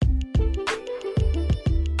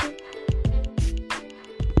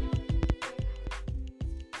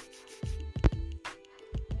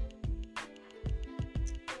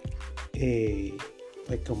Hey,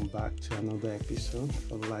 welcome back to another episode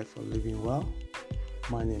for Life of Living Well.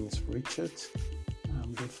 My name is Richard.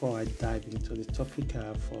 Before I dive into the topic I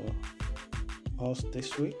have for us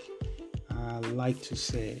this week, I'd like to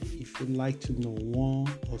say if you'd like to know one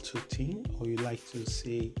or two things, or you'd like to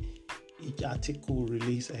see each article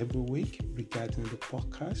released every week regarding the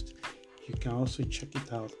podcast, you can also check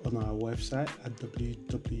it out on our website at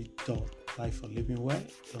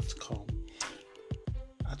www.lifeoflivingwell.com.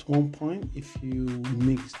 At one point, if you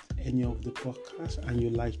missed any of the podcasts and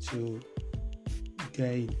you'd like to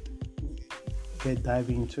get dive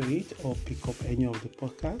into it or pick up any of the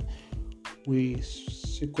podcasts, we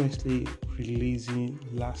sequentially releasing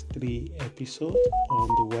last 3 episodes on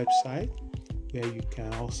the website, where you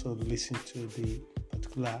can also listen to the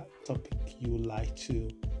particular topic you would like to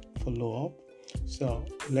follow up. So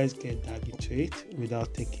let's get dive into it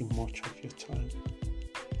without taking much of your time.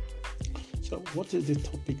 So what is the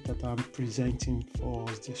topic that I'm presenting for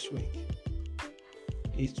us this week?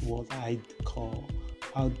 It's what I call,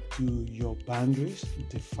 how do your boundaries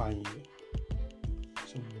define you?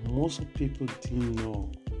 So most people didn't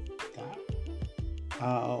know that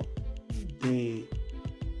how they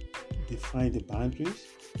define the boundaries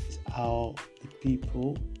is how the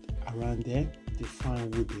people around them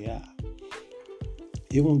define who they are.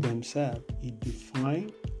 Even themselves, it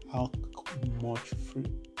defines how much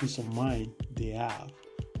peace of mind they have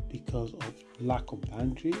because of lack of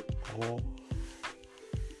boundary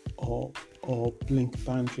or blink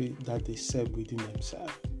boundary that they set within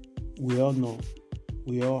themselves. We all know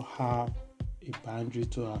we all have a boundary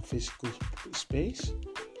to our physical space.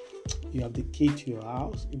 You have the key to your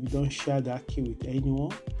house. If you don't share that key with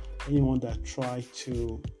anyone that tries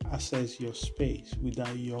to access your space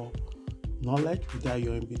without your knowledge, without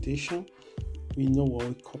your invitation, we know what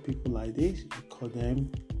we call people like this. You call them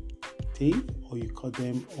thief, or you call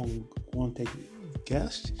them unwanted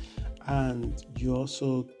guests, and there's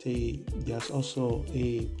also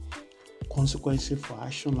a consequence for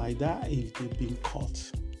action like that if they've been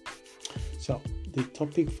caught. So the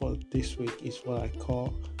topic for this week is what I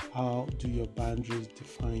call, how do your boundaries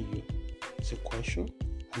define you? It's a question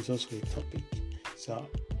and it's also a topic. So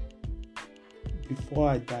before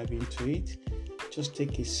I dive into it, just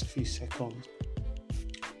take a few seconds.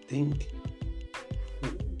 Think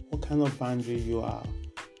what kind of boundary you are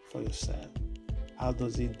for yourself. How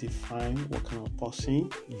does it define what kind of person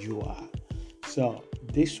you are? So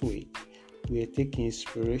this week we are taking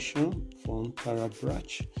inspiration from Tara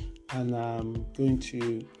Brach, and I'm going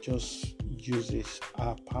to just use this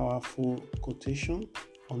powerful quotation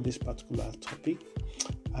on this particular topic,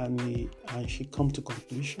 and she come to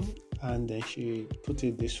conclusion, and then she put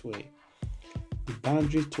it this way: the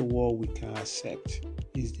boundary to what we can accept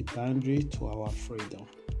is the boundary to our freedom.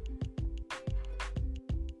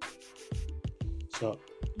 So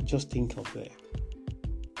just think of that.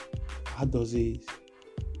 How does it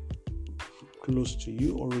close to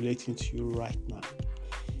you or relating to you right now?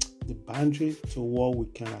 The boundary to what we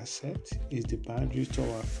can accept is the boundary to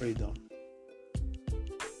our freedom.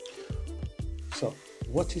 So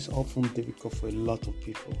what is often difficult for a lot of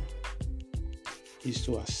people is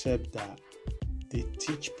to accept that they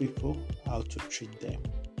teach people how to treat them.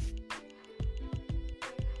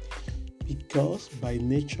 Because by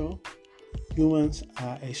nature, humans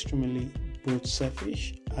are extremely both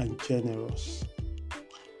selfish and generous.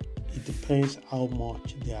 It depends how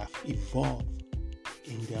much they have evolved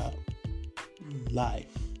in their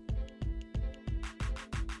life.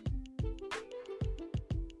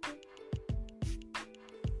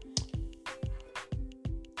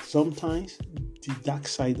 Sometimes the dark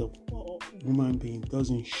side of human being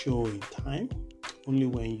doesn't show in time, only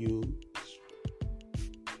when you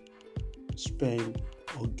spend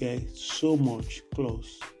or get so much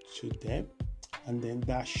close to them, and then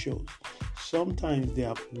that shows. Sometimes they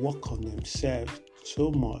have worked on themselves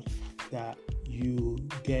so much that you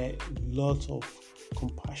get lots of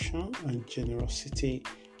compassion and generosity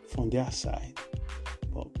from their side.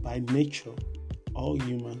 But by nature, all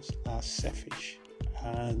humans are selfish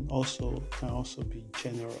and can also be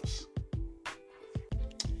generous.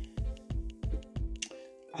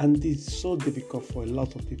 And it's so difficult for a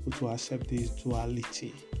lot of people to accept this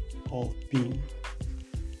duality of being.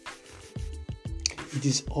 It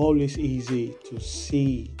is always easy to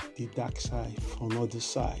see the dark side from the other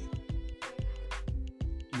side.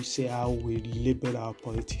 You see how we label our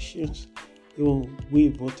politicians. We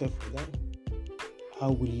voted for them.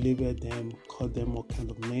 How we label them, call them all kind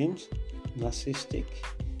of names, narcissistic,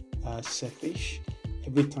 selfish.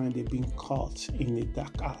 Every time they've been caught in a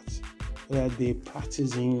dark art, whether they're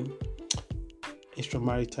practicing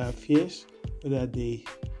extramarital affairs, whether they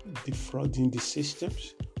defrauding the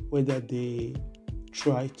systems, whether they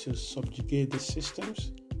try to subjugate the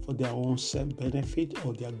systems for their own self-benefit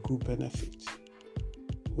or their group benefit.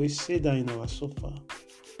 We sit down in our sofa,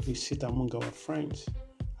 we sit among our friends,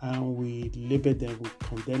 and we label them, we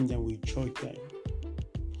condemn them, we judge them.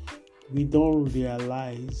 We don't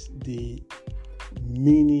realize the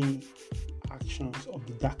many actions of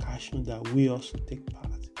the dark action that we also take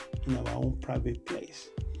part in our own private place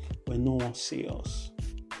when no one sees us,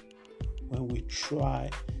 when we try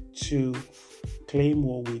to claim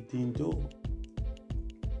what we didn't do.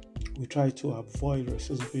 We try to avoid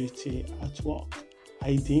responsibility at work,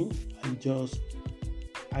 hiding behind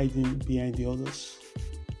the others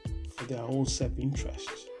for their own self-interest.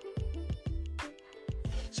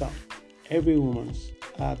 So every woman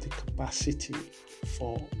has the capacity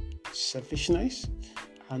for selfishness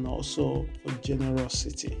and also for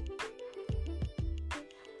generosity.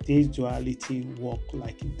 This duality work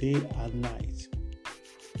like day and night.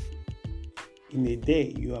 In a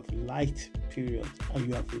day, you have a light period and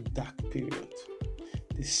you have a dark period.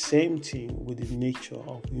 The same thing with the nature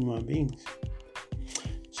of human beings.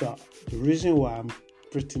 So the reason why I'm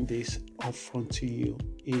putting this upfront to you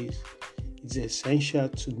is it's essential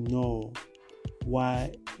to know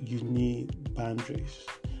why you need boundaries.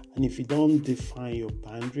 And if you don't define your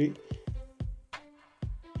boundary,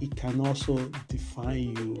 it can also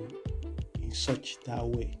define you in such that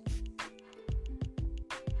way.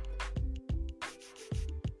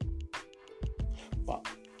 But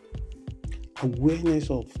awareness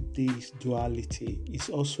of this duality is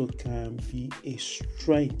also can be a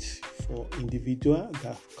strength for individuals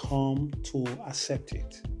that come to accept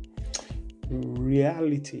it. In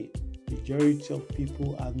reality, majority of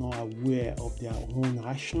people are not aware of their own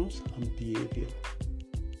actions and behavior.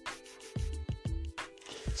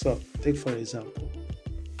 So, take for example,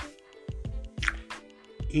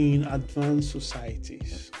 in advanced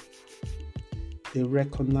societies, they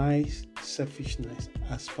recognize selfishness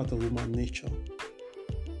as part of human nature.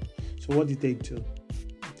 So what did they do?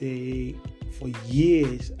 They, for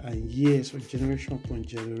years and years, or generation upon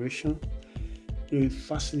generation, they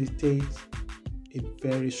facilitate a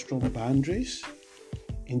very strong boundaries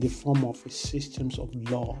in the form of a systems of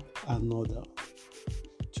law and order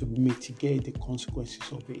to mitigate the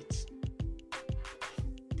consequences of it.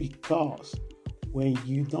 Because when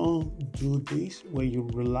you don't do this, when you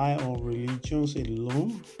rely on religions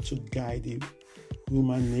alone to guide the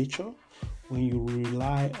human nature, when you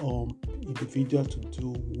rely on individuals to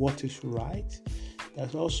do what is right,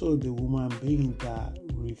 there's also the human being that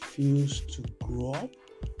refuse to grow up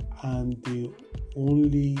and they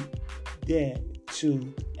only there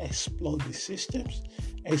to exploit the systems,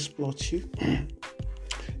 exploit you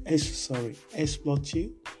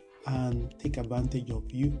and take advantage of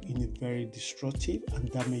you in a very destructive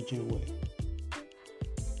and damaging way.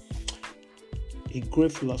 A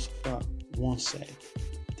great philosopher once said,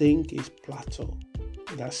 think is Plato,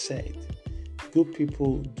 that said, good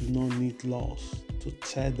people do not need laws to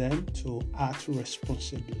tell them to act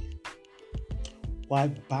responsibly, while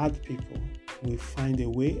bad people will find a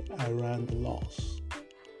way around the laws.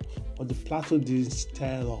 What the Plato didn't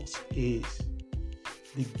tell us is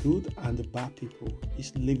the good and the bad people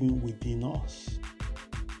is living within us,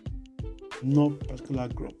 not particular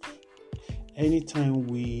group. Anytime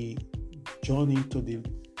we join into the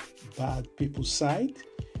bad people's side,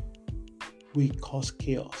 we cause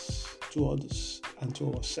chaos to others and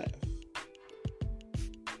to ourselves.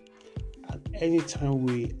 And anytime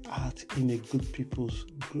we act in a good people's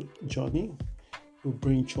journey, we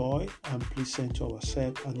bring joy and pleasant to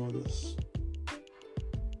ourselves and others.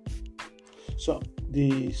 So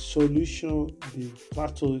the solution the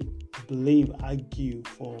Plato argue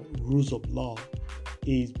for rules of law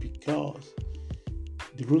is because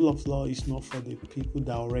the rule of law is not for the people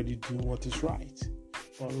that are already doing what is right.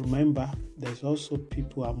 But remember, there's also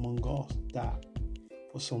people among us that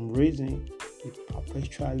for some reason they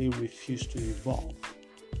perpetually refuse to evolve.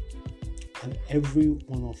 And every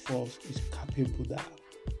one of us is capable of that.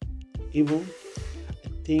 Even, I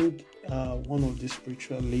think one of the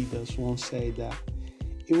spiritual leaders once said that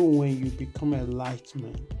even when you become a light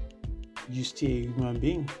man, you're still a human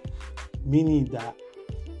being, meaning that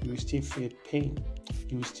you will still feel pain,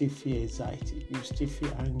 you will still feel anxiety, you will still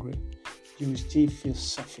feel angry, you will still feel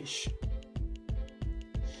selfish,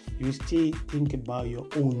 you will still think about your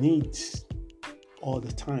own needs all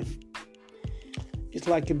the time. It's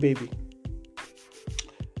like a baby.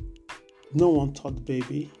 No one taught the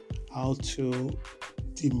baby how to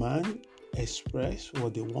demand, express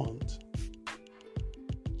what they want,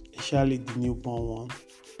 especially the newborn one.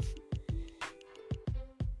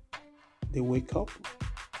 They wake up,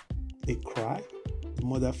 they cry, the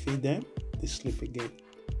mother feed them, they sleep again.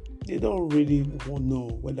 They don't really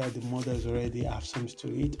know whether the mother is already have something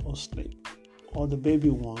to eat or sleep. All the baby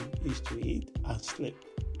wants is to eat and sleep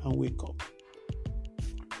and wake up.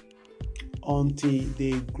 Until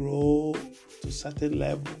they grow to a certain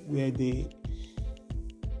level where they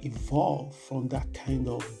evolve from that kind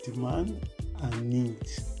of demand and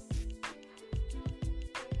needs.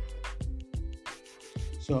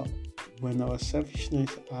 So when our selfishness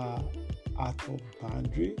are out of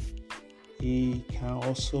boundary, it can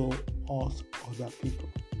also hurt other people.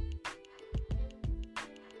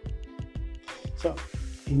 So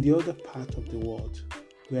in the other part of the world,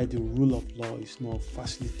 where the rule of law is not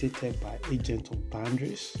facilitated by agents of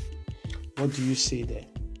boundaries, what do you say there?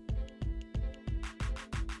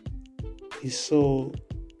 It's so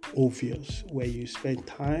obvious where you spend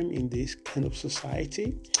time in this kind of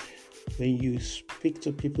society. When you speak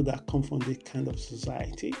to people that come from this kind of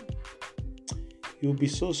society, you'll be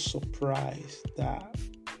so surprised that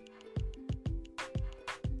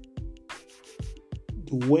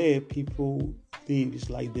the way people live is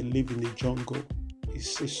like they live in the jungle.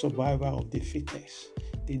 It's a survival of the fittest.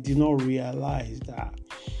 They do not realize that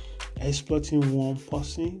exploiting one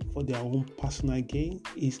person for their own personal gain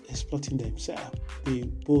is exploiting themselves. They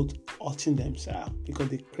both hurting themselves because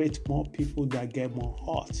they create more people that get more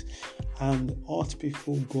hurt, and hurt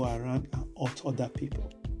people go around and hurt other people.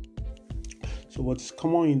 So what is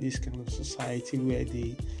common in this kind of society where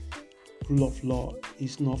the rule of law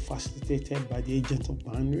is not facilitated by the agent of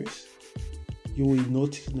boundaries, you will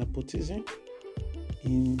notice nepotism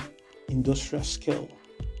in industrial scale,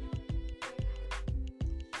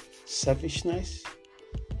 selfishness,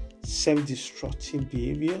 self-destructive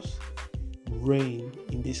behaviors reign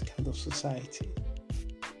in this kind of society.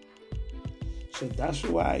 So that's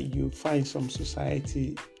why you find some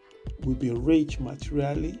society will be rich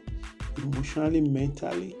materially, emotionally,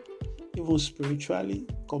 mentally, even spiritually,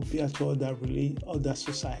 compared to other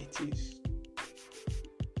societies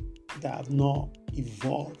that have not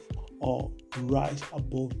evolved or rise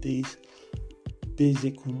above these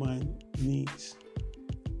basic human needs.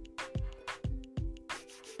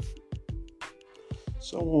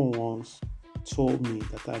 Someone once told me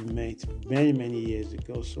that I met many years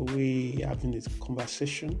ago. So we having this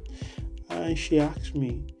conversation, and she asked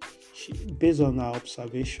me, based on our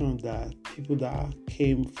observation that people that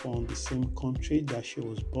came from the same country that she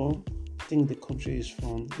was born, I think the country is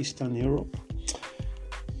from Eastern Europe.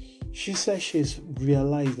 She said she's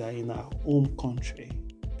realized that in our home country,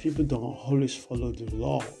 people don't always follow the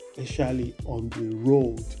law, especially on the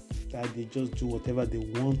road, that they just do whatever they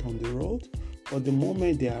want on the road. But the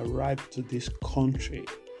moment they arrive to this country,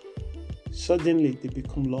 suddenly they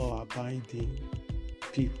become law-abiding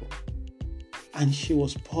people. And she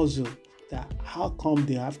was puzzled that how come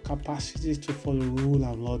they have capacity to follow rule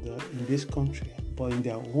and order in this country, but in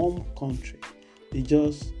their home country, they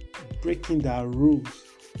just breaking their rules.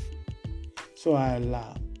 So I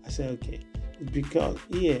laughed. I said, okay, because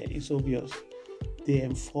here it's obvious they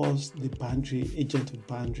enforce the boundary, agent of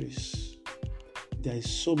boundaries. There is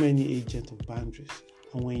so many agents of boundaries.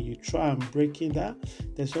 And when you try and breaking that,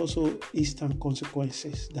 there's also instant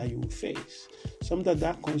consequences that you will face. Sometimes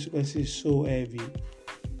that consequence is so heavy,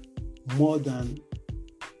 more than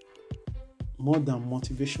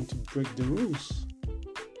motivation to break the rules,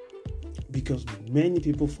 because many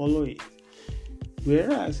people follow it.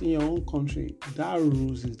 Whereas in your own country, that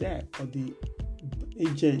rules is there, but the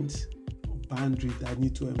agents of boundary that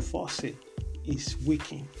need to enforce it is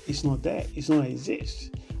weakened. It's not there. It's not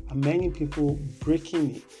exist. And many people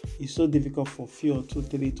breaking it is so difficult for few or 2,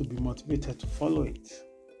 3 to be motivated to follow it.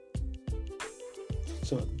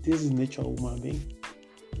 So this is the nature of human being.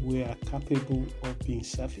 We are capable of being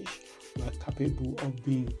selfish. We are capable of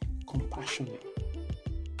being compassionate,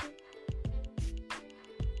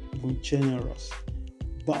 even generous.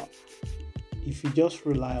 But if you just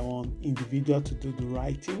rely on individual to do the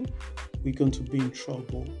right thing, we're going to be in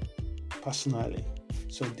trouble personally.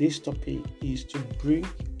 So this topic is to bring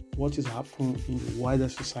what is happening in the wider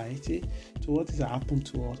society to what is happening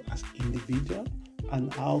to us as individuals,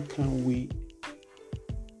 and how can we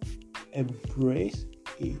embrace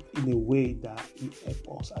it in a way that it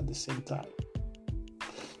helps us at the same time.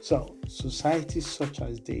 So societies such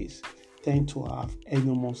as this tend to have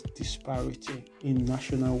enormous disparity in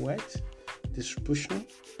national wealth distribution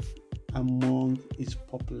among its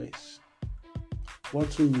populace.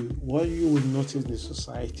 What you will notice in a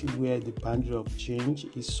society where the boundary of change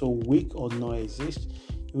is so weak or not exist,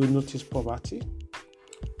 you will notice poverty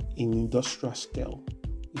in industrial scale.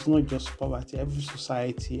 It's not just poverty. Every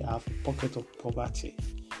society have a pocket of poverty.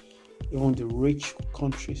 Even the rich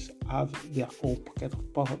countries have their own pocket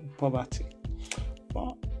of poverty.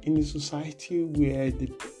 But in a society where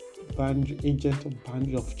the agent of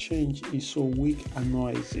boundary of change is so weak and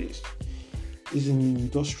not exist, is in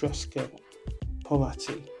industrial scale,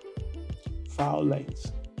 poverty,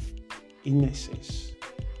 violence, illnesses,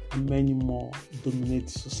 and many more dominate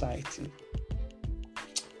society.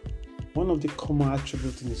 One of the common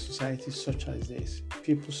attributes in a society such as this,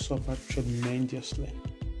 people suffer tremendously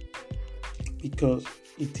because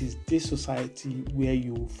it is this society where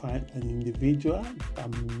you will find an individual that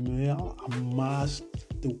may amass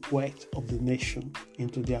the wealth of the nation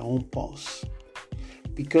into their own purse,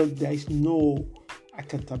 because there is no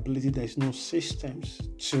accountability, there is no systems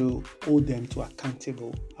to hold them to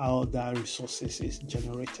accountable how that resources is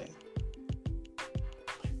generated.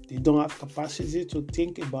 They don't have capacity to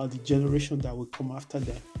think about the generation that will come after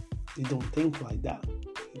them. They don't think like that.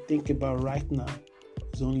 They think about right now.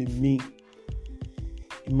 It's only me.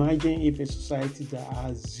 Imagine if a society that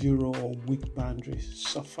has zero or weak boundaries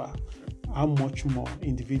suffer. How much more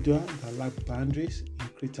individuals that lack boundaries in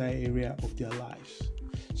critical area of their lives.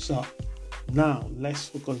 So now let's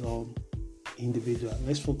focus on individual.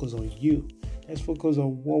 Let's focus on you. Let's focus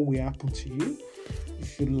on what will happen to you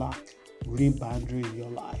if you lack real boundary in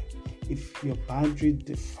your life. If your boundary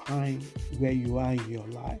define where you are in your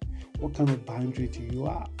life, what kind of boundary do you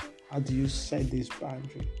have? How do you set this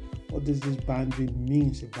boundary? What does this boundary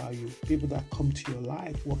mean about you? People that come to your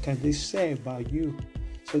life, what can they say about you?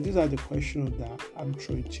 So these are the questions that I'm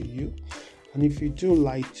throwing to you. And if you do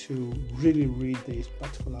like to really read this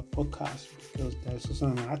particular podcast, because there's also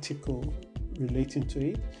an article relating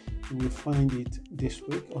to it, you will find it this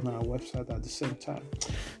week on our website at the same time.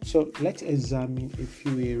 So let's examine a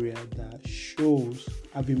few areas that shows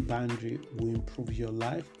having boundary will improve your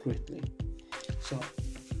life greatly. So,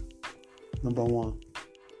 number one,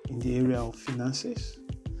 in the area of finances,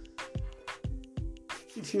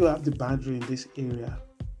 if you have the boundary in this area,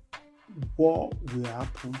 what will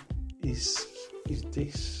happen is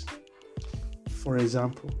this. For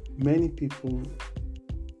example, many people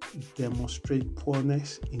demonstrate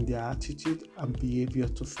poorness in their attitude and behavior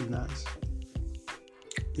to finance.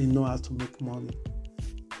 They know how to make money.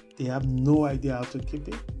 They have no idea how to keep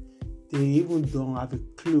it. They even don't have a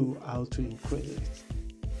clue how to increase it.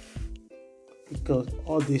 Because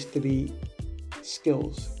all these three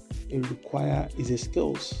skills it requires is a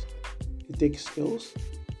skills. It takes skills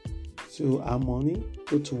to earn money,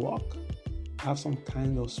 go to work, have some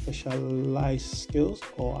kind of specialized skills,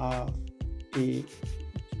 or have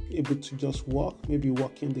able to just work, maybe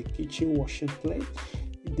work in the kitchen, washing plate.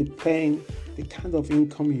 It depends the kind of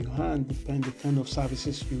income you earn, depends the kind of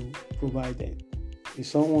services you provided. If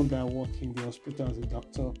someone that works in the hospital as a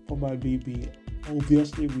doctor, probably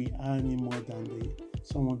obviously we earn more than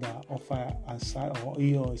someone that offer a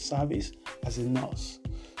service as a nurse.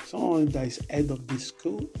 Someone that is head of the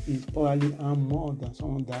school is probably earn more than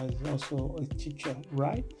someone that is also a teacher,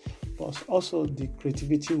 right? But also the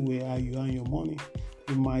creativity where you earn your money.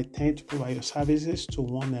 You might tend to provide your services to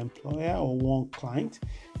one employer or one client.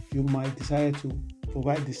 You might decide to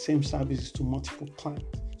provide the same services to multiple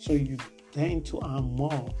clients. So you tend to earn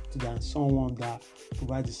more than someone that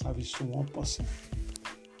provides the service to one person.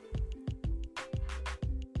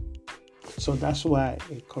 So that's why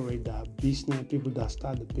I encourage that business people that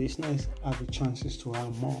start the business have the chances to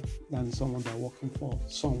earn more than someone that working for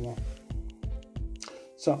someone.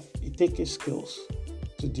 So it takes skills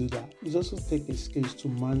to do that. It also takes skills to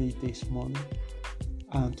manage this money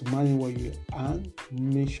and to manage what you earn.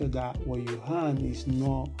 Make sure that what you earn is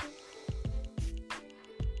not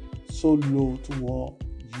so low to what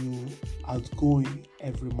you outgoing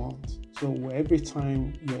every month. So every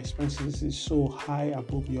time your expenses is so high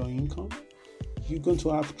above your income, you're going to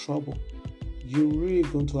have trouble. You're really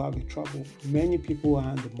going to have trouble. Many people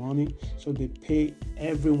earn the money, so they pay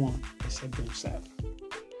everyone except themselves.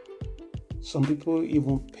 Some people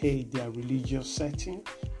even pay their religious setting,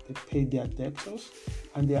 they pay their debtors,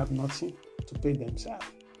 and they have nothing to pay themselves.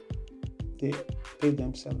 They pay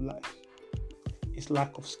themselves less. It's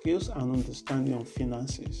lack of skills and understanding of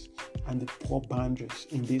finances and the poor boundaries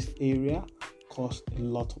in this area cause a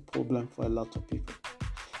lot of problem for a lot of people.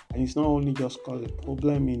 And it's not only just cause a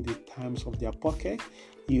problem in the times of their pocket,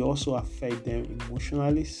 it also affect them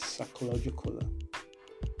emotionally, psychologically.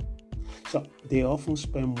 So they often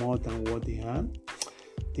spend more than what they earn.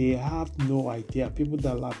 They have no idea. People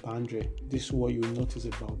that lack boundary, this is what you notice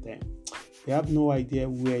about them. They have no idea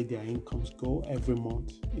where their incomes go every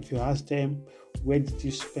month. If you ask them, where did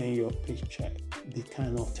you spend your paycheck? They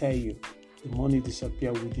cannot tell you. The money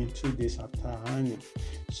disappears within 2 days after earning.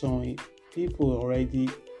 So people already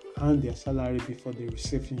earn their salary before they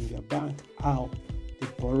receive it in their bank. How? They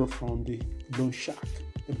borrow from the loan shark,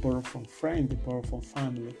 they borrow from friends, they borrow from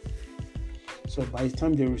family. So by the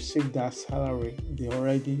time they receive that salary, they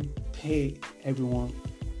already pay everyone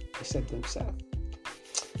except themselves.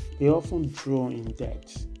 They often draw in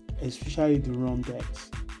debt, especially the wrong debt,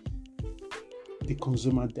 the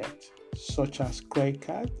consumer debt, such as credit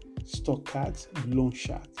card, stock cards, loan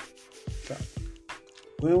shark. So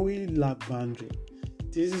when we lack boundary,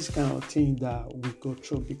 this is kind of thing that we go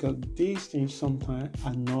through, because these things sometimes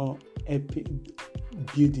are not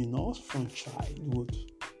building us from childhood.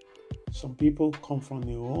 Some people come from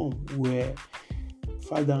a home where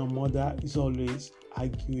father and mother is always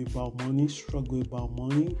argue about money, struggle about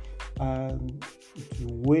money, and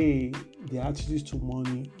the way the attitude to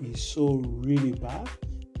money is so really bad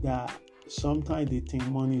that sometimes they think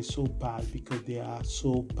money is so bad because they are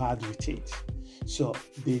so bad with it. So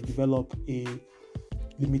they develop a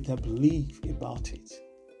limited belief about it.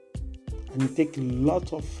 And it takes a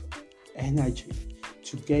lot of energy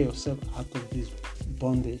to get yourself out of this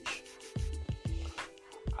bondage.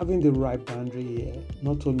 Having the right boundary here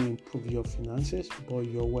not only improves your finances, but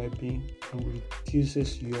your well-being, and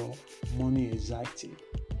reduces your money anxiety.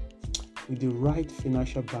 With the right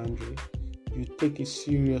financial boundary, you take a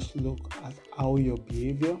serious look at how your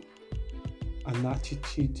behavior and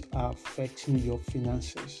attitude are affecting your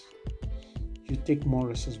finances. You take more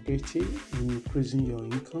responsibility in increasing your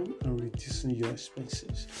income and reducing your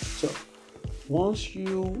expenses. So once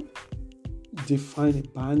you define a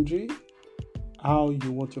boundary, how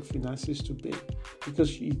you want your finances to be,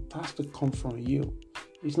 because it has to come from you.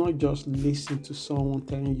 It's not just listening to someone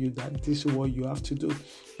telling you that this is what you have to do.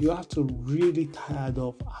 You have to really tired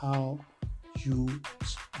of how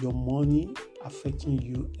your money affecting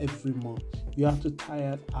you every month. You have to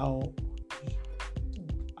tired how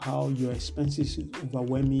your expenses is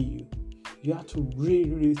overwhelming you. You have to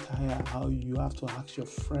really tire how you have to ask your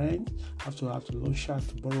friend, have to loan shark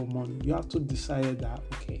to borrow money. You have to decide that,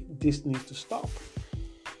 okay, this needs to stop.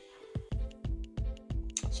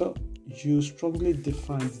 So you strongly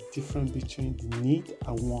define the difference between the need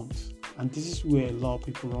and want. And this is where a lot of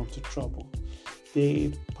people run to trouble.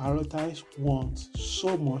 They prioritize wants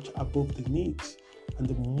so much above the needs. And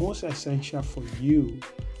the most essential for you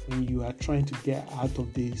when you are trying to get out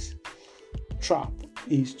of this trap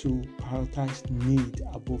is to prioritize need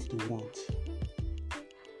above the want,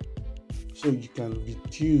 so you can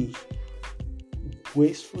reduce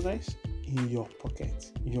wastefulness in your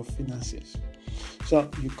pocket, in your finances. So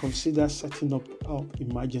you consider setting up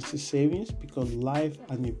emergency savings, because life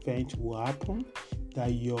and event will happen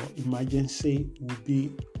that your emergency will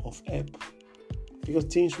be of help, because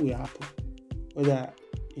things will happen, whether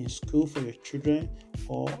in school for your children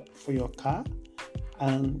or for your car.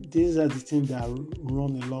 And these are the things that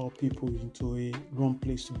run a lot of people into a wrong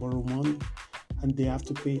place to borrow money, and they have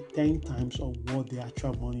to pay 10 times of what the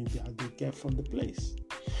actual money that they get from the place.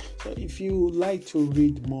 So if you like to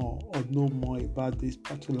read more or know more about this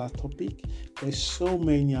particular topic, there's so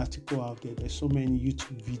many articles out there, there's so many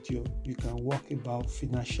YouTube videos. You can work about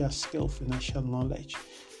financial skill, financial knowledge.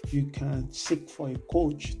 You can seek for a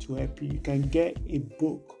coach to help you. You can get a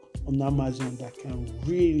book on Amazon that can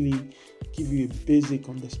really give you a basic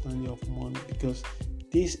understanding of money, because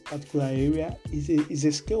this particular area is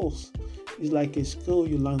a skills. It's like a skill.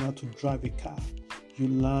 You learn how to drive a car, you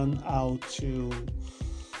learn how to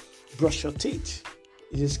brush your teeth.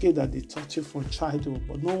 It's a skill that they taught you from childhood,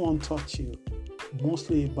 but no one taught you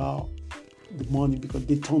mostly about the money, because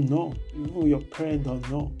they don't know. Even your parents don't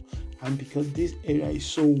know. And because this area is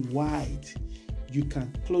so wide, you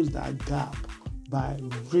can close that gap by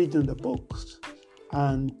reading the books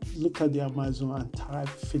and look at the Amazon and type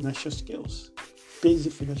financial skills,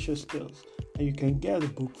 basic financial skills, and you can get a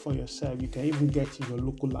book for yourself. You can even get it in your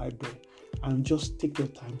local library and just take your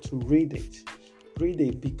time to read it. Read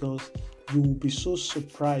it, because you will be so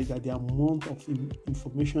surprised at the amount of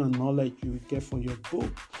information and knowledge you will get from your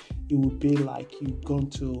book. It will be like you've gone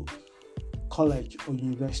to college or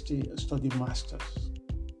university study masters.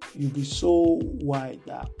 You'll be so wide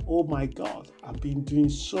that, oh my God, I've been doing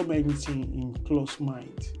so many things in close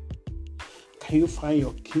mind. Can you find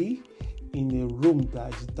your key in a room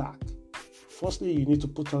that is dark? Firstly, you need to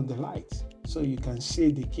put on the light so you can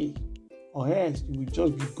see the key, or else you will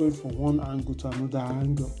just be going from one angle to another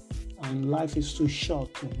angle, and life is too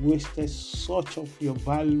short to waste such of your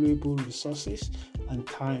valuable resources and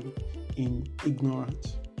time in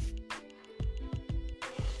ignorance.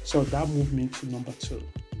 So that moved me to number two.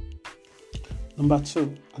 Number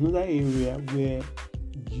two, another area where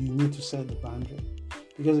you need to set the boundary.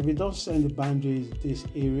 Because if you don't set the boundaries in this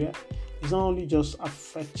area, It's not only just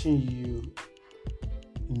affecting you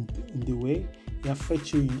in the way, it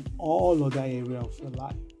affects you in all other areas of your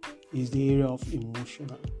life. It's the area of emotion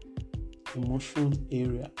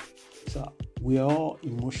area. So we are all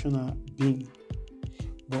emotional beings.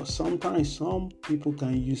 But sometimes some people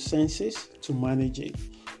can use senses to manage it.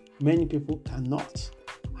 Many people cannot,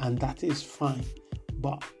 and that is fine.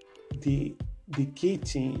 But the key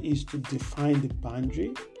thing is to define the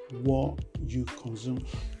boundary, what you consume.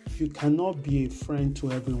 You cannot be a friend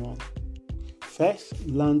to everyone. First,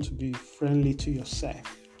 learn to be friendly to yourself.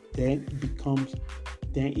 Then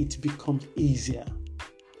it becomes easier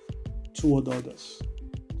toward others.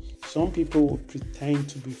 Some people will pretend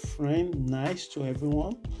to be nice to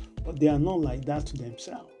everyone, but they are not like that to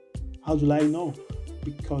themselves. How do I know?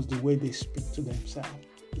 Because the way they speak to themselves.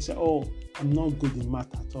 They say, "Oh, I'm not good in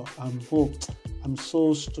math at all. I'm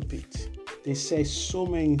so stupid." They say so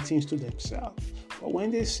many things to themselves. But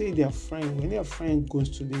when they say when their friend goes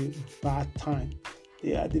to the bad time,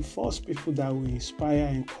 they are the first people that will inspire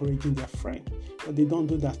and encouraging their friend. But they don't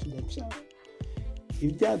do that to themselves.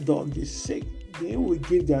 If their dog is sick, they will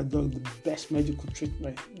give their dog the best medical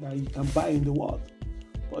treatment that you can buy in the world.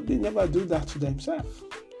 But they never do that to themselves.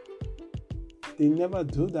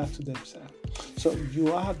 So you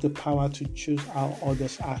have the power to choose how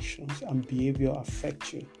others' actions and behavior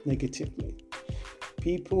affect you negatively.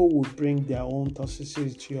 People will bring their own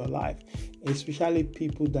toxicity to your life, especially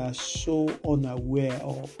people that are so unaware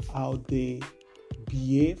of how they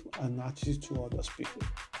behave and attitude to others people.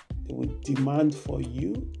 They will demand for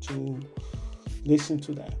you to listen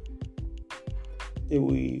to them. They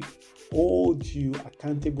will hold you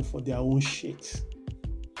accountable for their own shit.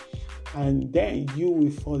 And then you will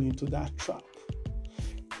fall into that trap.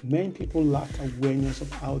 Many people lack awareness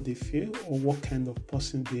of how they feel or what kind of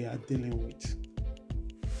person they are dealing with.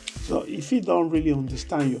 So if you don't really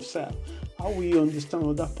understand yourself, how will you understand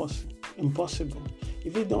other person? Impossible.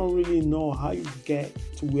 If you don't really know how you get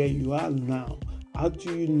to where you are now, how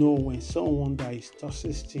do you know when someone that is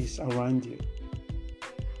toxic is around you?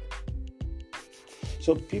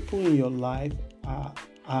 So people in your life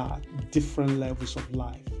are different levels of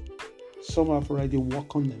life. Some have already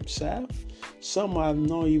worked on themselves. Some are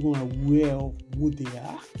not even aware of who they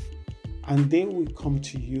are. And they will come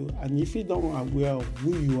to you. And if you don't aware of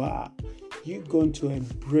who you are, you're going to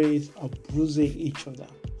embrace or bruise each other.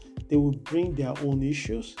 They will bring their own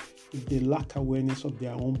issues if they lack awareness of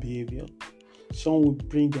their own behavior. Some will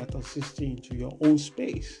bring their toxicity into your own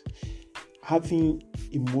space. Having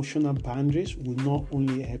emotional boundaries will not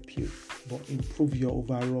only help you, but improve your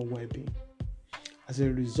overall well-being. As a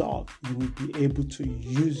result, you will be able to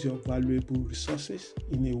use your valuable resources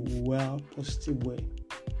in a positive way.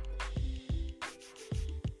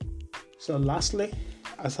 So lastly,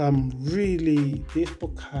 this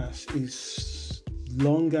podcast is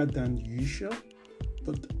longer than usual,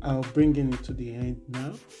 but I'll bring it to the end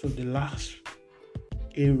now. So the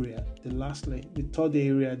third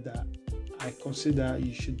area that I consider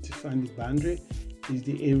you should define the boundary is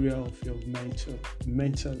the area of your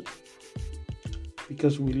mentally.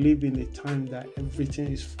 Because we live in a time that everything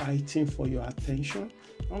is fighting for your attention.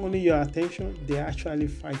 Not only your attention, they're actually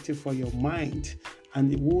fighting for your mind.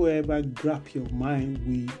 And whoever grab your mind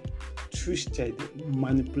will twist it,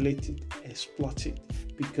 manipulate it, exploit it.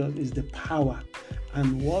 Because it's the power.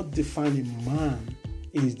 And what defines a man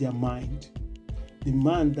is their mind. The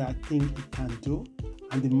man that think he can do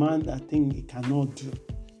and the man that think he cannot do.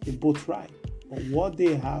 They're both right. But what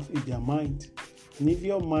they have is their mind. And if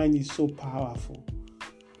your mind is so powerful,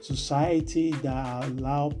 society that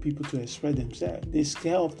allow people to express themselves, they're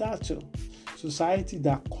scared of that too. Society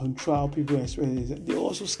that control people express themselves, they're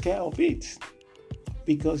also scared of it.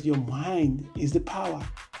 Because your mind is the power.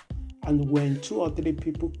 And when 2 or 3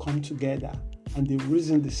 people come together and they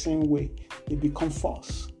reason the same way, they become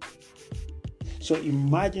force. So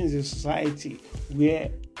imagine a society where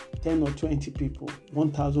 10 or 20 people,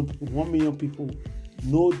 1,000 people, 1 million people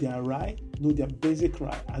know their right, know their basic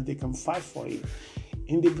right, and they can fight for it.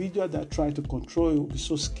 Individuals that try to control you will be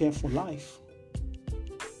so scared for life.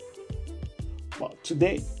 But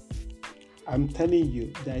today, I'm telling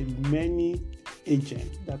you, there are many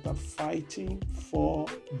agents that are fighting for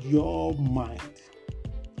your mind.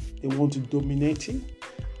 They want to dominate it,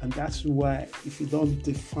 and that's why if you don't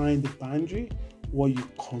define the boundary, what you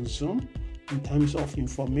consume in terms of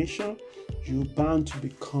information, you're bound to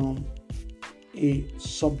become a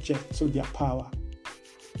subject to their power.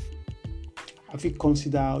 Have you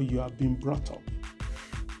considered how you have been brought up?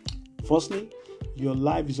 Firstly, your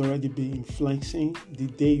life is already being influencing the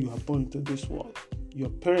day you are born into this world. Your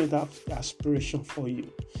parents have aspiration for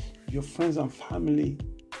you. Your friends and family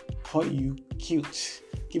call you cute,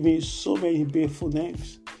 giving you so many beautiful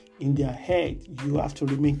names. In their head, you have to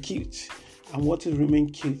remain cute. And what is remain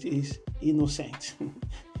cute is innocent.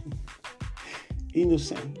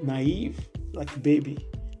 Innocent, naive, like a baby.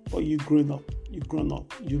 But you've grown up.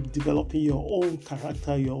 You're developing your own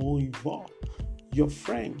character, your own evolve. Your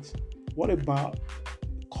friends. What about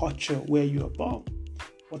culture where you are born?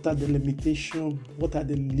 What are the limitations? What are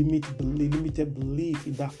the limited belief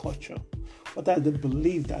in that culture? What are the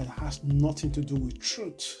beliefs that has nothing to do with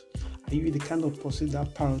truth? Are you the kind of person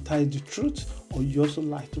that prioritizes the truth, or you also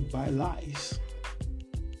like to buy lies?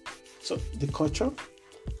 So the culture,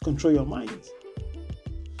 control your mind.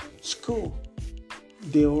 School,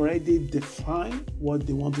 they already define what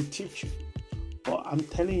they want to teach you. But I'm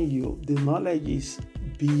telling you, the knowledge is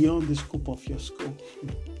beyond the scope of your school.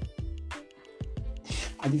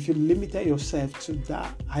 And if you limit yourself to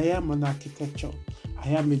that, I am an architecture, I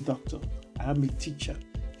am a doctor, I am a teacher,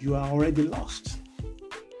 you are already lost.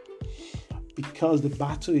 Because the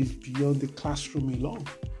battle is beyond the classroom alone.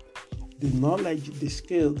 The knowledge, the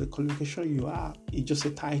skill, the qualification you have is just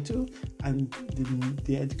a title, and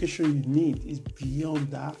the education you need is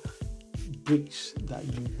beyond that bricks that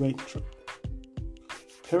you went through.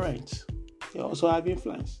 Parents, they also have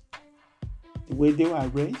influence. The way they were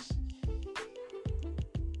raised,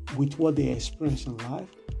 with what they experience in life,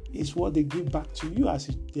 is what they give back to you as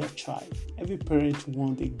their child. Every parent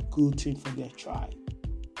wants a good thing for their child.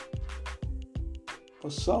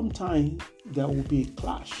 But sometimes there will be a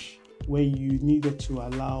clash when you needed to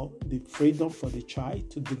allow the freedom for the child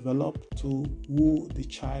to develop to who the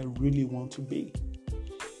child really wants to be.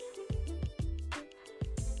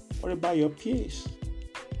 What about your peers?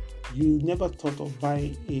 You never thought of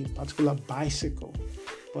buying a particular bicycle,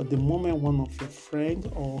 but the moment one of your friends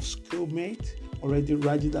or schoolmates already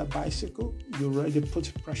riding that bicycle, you already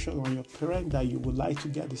put pressure on your parent that you would like to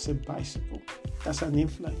get the same bicycle. That's an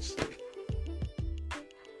influence.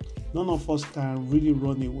 None of us can really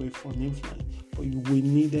run away from influence, but we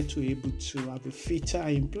needed to be able to have a filter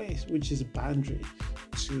in place, which is a boundary,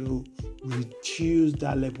 to reduce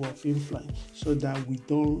that level of influence so that we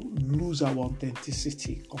don't lose our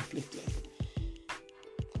authenticity completely.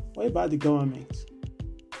 What about the government?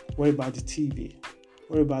 What about the TV?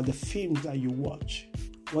 What about the films that you watch?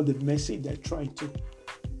 What the message they're trying to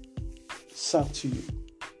sell to you?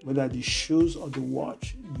 Whether the shoes or the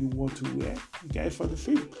watch you want to wear, you get it for the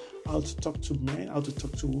film. How to talk to men, how to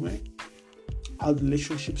talk to women, how the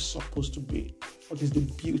relationship is supposed to be, what is the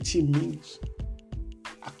beauty means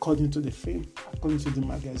according to the film, according to the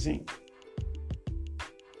magazine.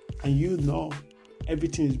 And you know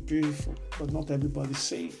everything is beautiful, but not everybody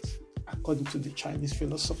says it, according to the Chinese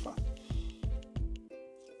philosopher.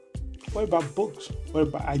 What about books? What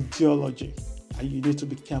about ideology? And you need to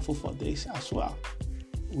be careful for this as well.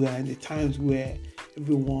 We are in the times where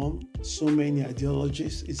everyone, so many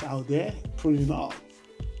ideologies is out there proving off.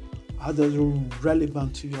 How does it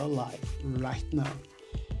relevant to your life right now?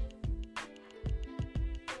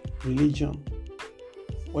 Religion.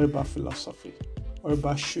 What about philosophy? What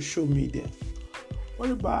about social media? What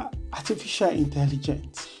about artificial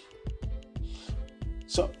intelligence?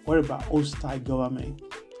 So what about hostile government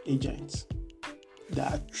agents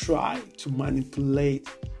that try to manipulate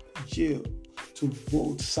you to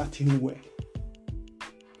vote certain way?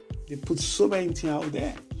 They put so many things out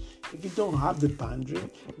there. If you don't have the boundary,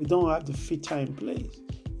 if you don't have the filter in place,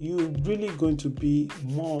 you're really going to be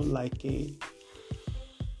more like a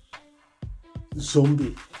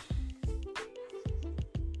zombie.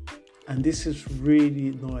 And this is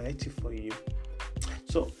really not healthy for you.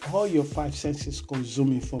 So all your five senses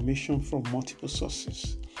consume information from multiple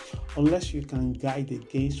sources. Unless you can guide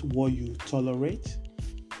against what you tolerate,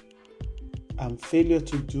 and failure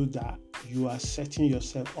to do that, you are setting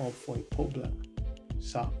yourself up for a problem.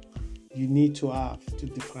 So you need to have to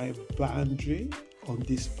define a boundary on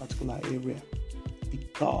this particular area,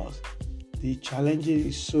 because the challenge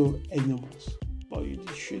is so enormous. But you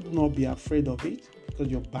should not be afraid of it, because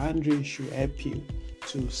your boundary should help you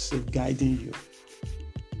to safeguarding you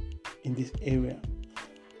in this area.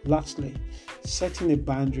 Lastly, setting a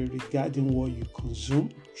boundary regarding what you consume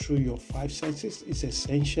through your five senses is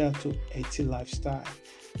essential to a healthy lifestyle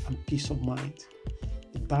and peace of mind.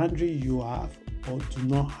 The boundary you have or do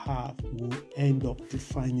not have will end up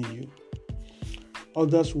defining you.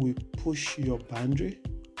 Others will push your boundary,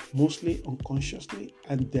 mostly unconsciously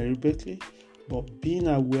and deliberately, but being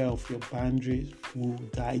aware of your boundaries will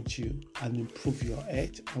guide you and improve your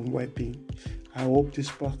health and well-being. I hope this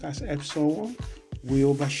podcast helps someone. we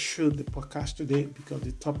overshoot the podcast today because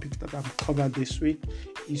the topic that I've covered this week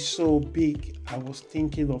is so big. I was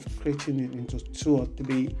thinking of creating it into 2 or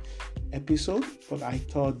 3 episodes, but I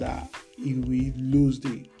thought that it will lose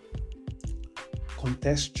the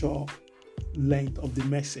contextual length of the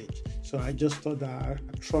message. So I just thought that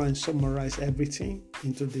I'd try and summarize everything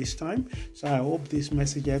into this time. So I hope this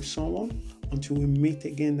message helps someone. Until we meet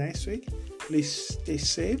again next week, please stay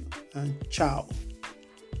safe and ciao.